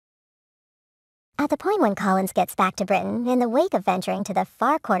At the point when Collins gets back to Britain, in the wake of venturing to the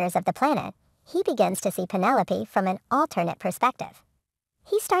far corners of the planet, he begins to see Penelope from an alternate perspective.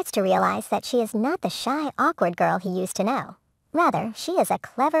 He starts to realize that she is not the shy, awkward girl he used to know. Rather, she is a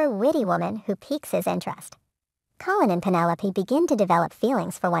clever, witty woman who piques his interest. Colin and Penelope begin to develop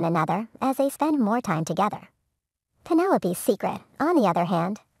feelings for one another as they spend more time together. Penelope's secret, on the other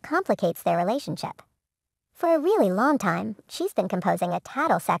hand, complicates their relationship. For a really long time, she's been composing a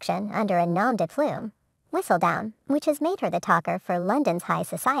tattle section under a nom de plume, Whistledown, which has made her the talker for London's high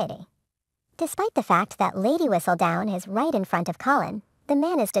society. Despite the fact that Lady Whistledown is right in front of Colin, the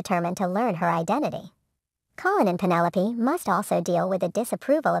man is determined to learn her identity. Colin and Penelope must also deal with the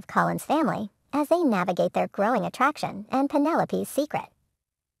disapproval of Colin's family as they navigate their growing attraction and Penelope's secret.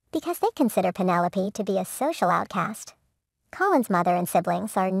 Because they consider Penelope to be a social outcast, Colin's mother and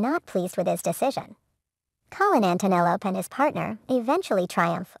siblings are not pleased with his decision. Colin Antonelope and his partner eventually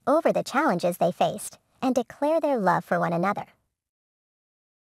triumph over the challenges they faced and declare their love for one another.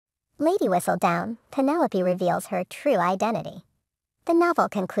 Lady Whistledown, Penelope reveals her true identity. The novel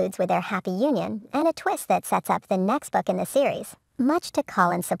concludes with their happy union and a twist that sets up the next book in the series, much to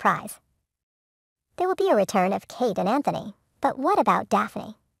Colin's surprise. There will be a return of Kate and Anthony, but what about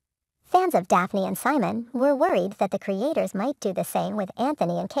Daphne? Fans of Daphne and Simon were worried that the creators might do the same with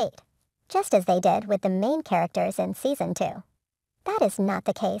Anthony and Kate, just as they did with the main characters in Season 2. That is not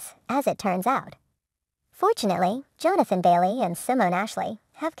the case, as it turns out. Fortunately, Jonathan Bailey and Simone Ashley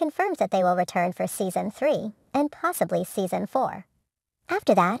have confirmed that they will return for Season 3 and possibly Season 4.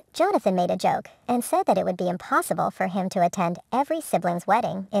 After that, Jonathan made a joke and said that it would be impossible for him to attend every sibling's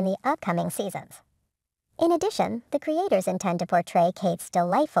wedding in the upcoming seasons. In addition, the creators intend to portray Kate's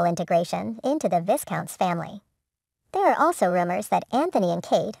delightful integration into the Viscount's family. There are also rumors that Anthony and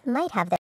Kate might have their